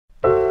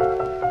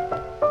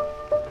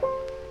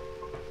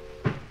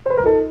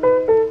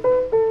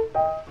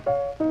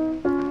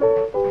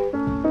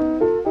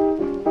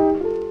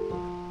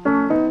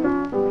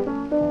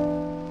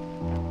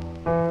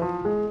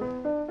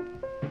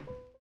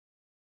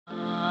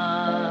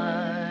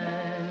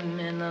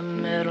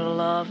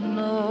of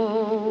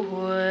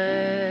nowhere.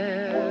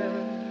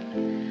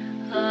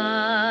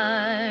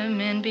 I'm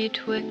in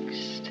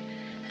betwixt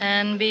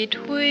and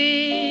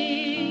between.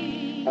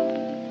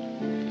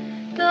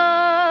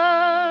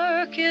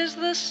 Dark is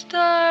the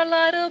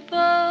starlight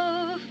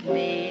above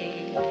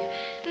me,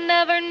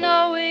 never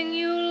knowing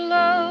you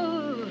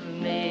love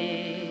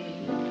me.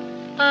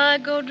 I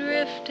go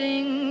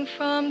drifting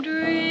from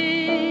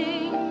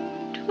dream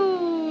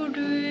to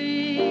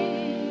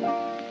dream.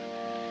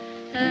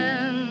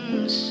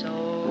 And so,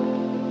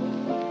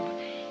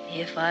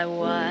 if I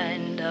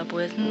wind up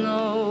with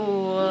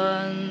no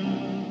one,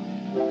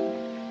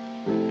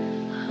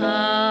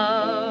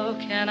 how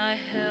can I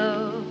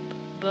help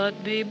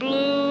but be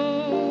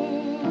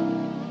blue?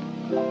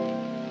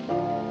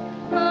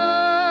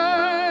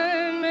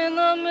 I'm in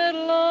the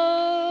middle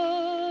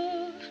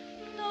of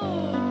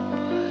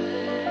nowhere,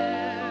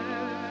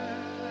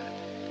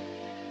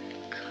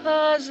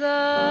 'cause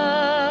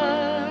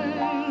I'm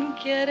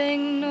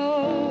getting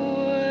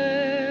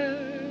nowhere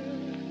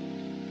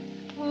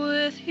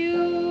with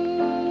you.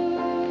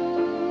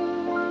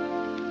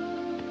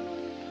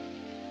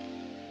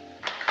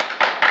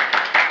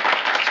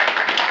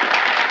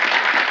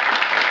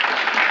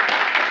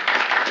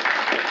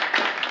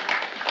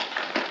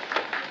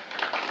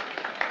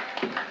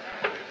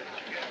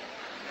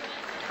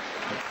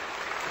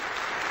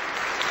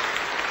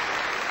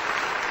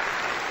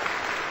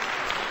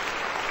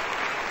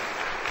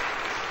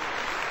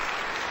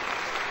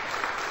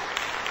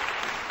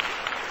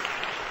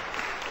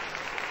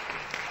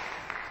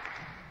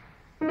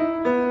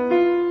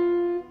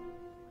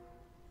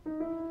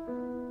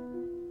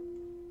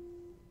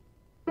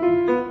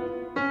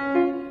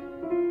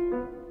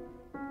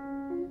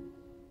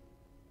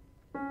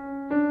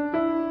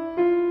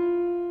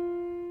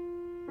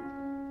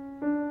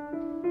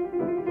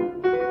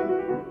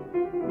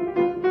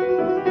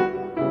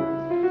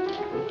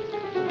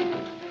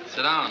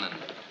 Sit down and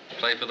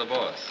play for the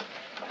boss.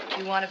 Do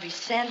you want to be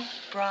sent,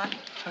 brought,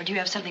 or do you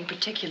have something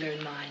particular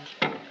in mind?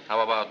 How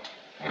about,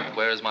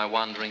 where is my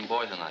wandering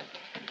boy tonight?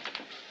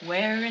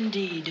 Where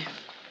indeed?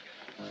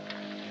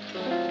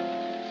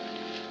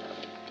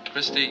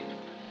 Christy,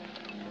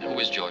 who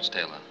is George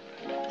Taylor?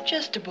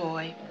 Just a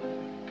boy.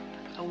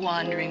 A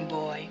wandering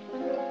boy.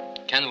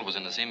 Kendall was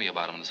in to see me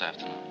about him this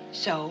afternoon.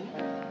 So?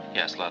 He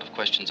asked a lot of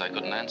questions I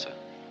couldn't answer.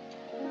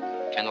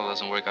 Kendall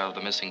doesn't work out of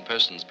the Missing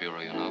Persons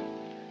Bureau, you know.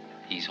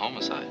 He's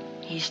homicide.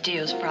 He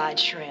steals fried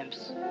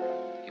shrimps.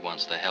 He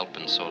wants to help,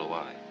 and so do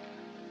I.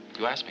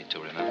 You asked me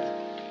to, remember?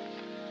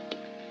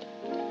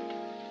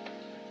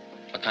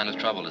 What kind of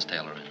trouble is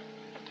Taylor in?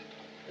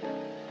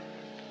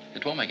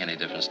 It won't make any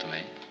difference to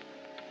me.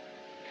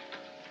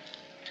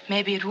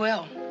 Maybe it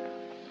will.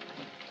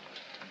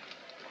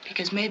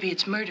 Because maybe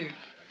it's murder.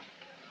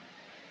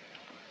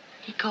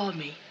 He called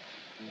me.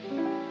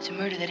 It's a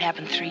murder that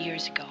happened 3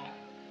 years ago.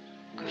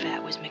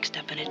 Gravatt was mixed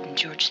up in it, and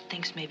George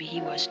thinks maybe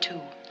he was,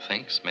 too.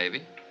 Thinks,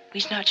 maybe?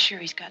 He's not sure.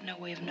 He's got no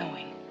way of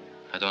knowing.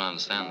 I don't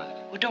understand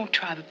that. Well, don't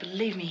try, but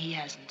believe me, he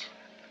hasn't.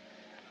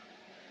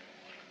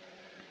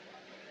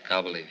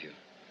 I'll believe you.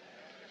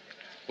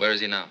 Where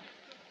is he now?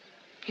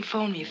 He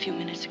phoned me a few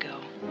minutes ago.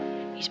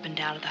 He's been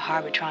down at the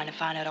harbor trying to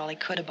find out all he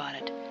could about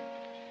it.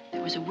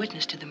 There was a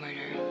witness to the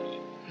murder,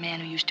 a man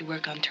who used to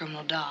work on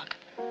Terminal Dock.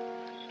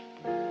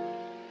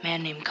 A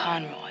man named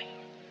Conroy.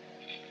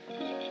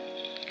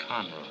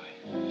 Conroy?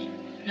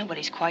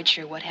 Nobody's quite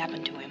sure what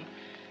happened to him.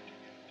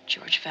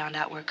 George found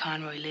out where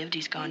Conroy lived.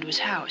 He's gone to his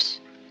house.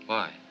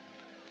 Why?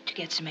 To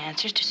get some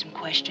answers to some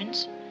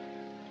questions.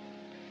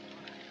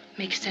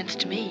 Makes sense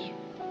to me.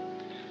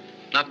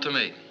 Not to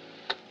me.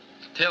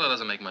 Taylor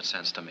doesn't make much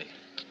sense to me.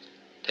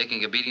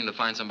 Taking a beating to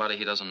find somebody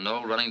he doesn't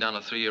know, running down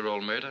a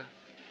 3-year-old murder.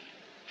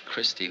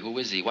 Christy, who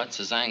is he? What's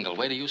his angle?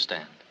 Where do you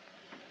stand?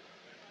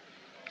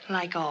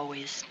 Like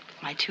always,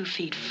 my 2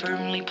 feet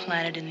firmly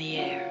planted in the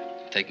air.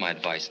 Take my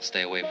advice and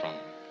stay away from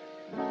him.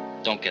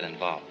 Don't get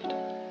involved.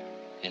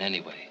 In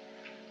any way.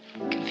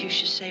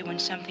 Confucius say when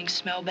something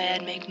smell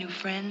bad, make new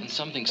friends. When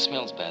something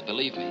smells bad,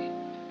 believe me,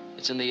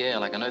 it's in the air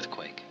like an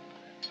earthquake.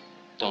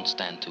 Don't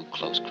stand too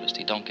close,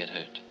 Christy. Don't get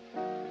hurt.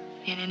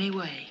 In any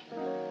way.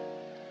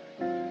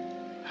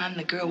 I'm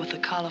the girl with the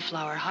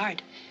cauliflower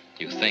heart.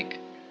 You think.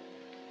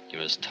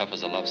 You're as tough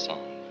as a love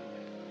song.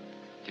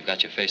 You've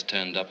got your face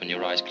turned up and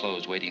your eyes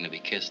closed, waiting to be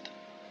kissed.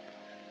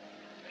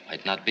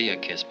 Might not be a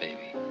kiss,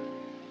 baby.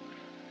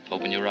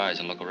 Open your eyes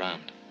and look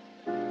around.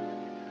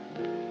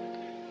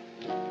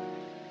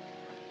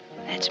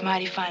 That's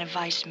mighty fine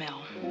advice,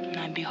 Mel, and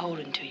I'm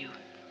beholden to you.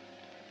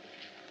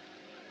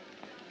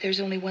 There's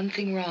only one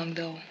thing wrong,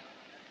 though.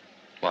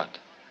 What?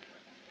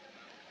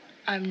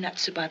 I'm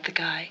nuts about the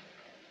guy.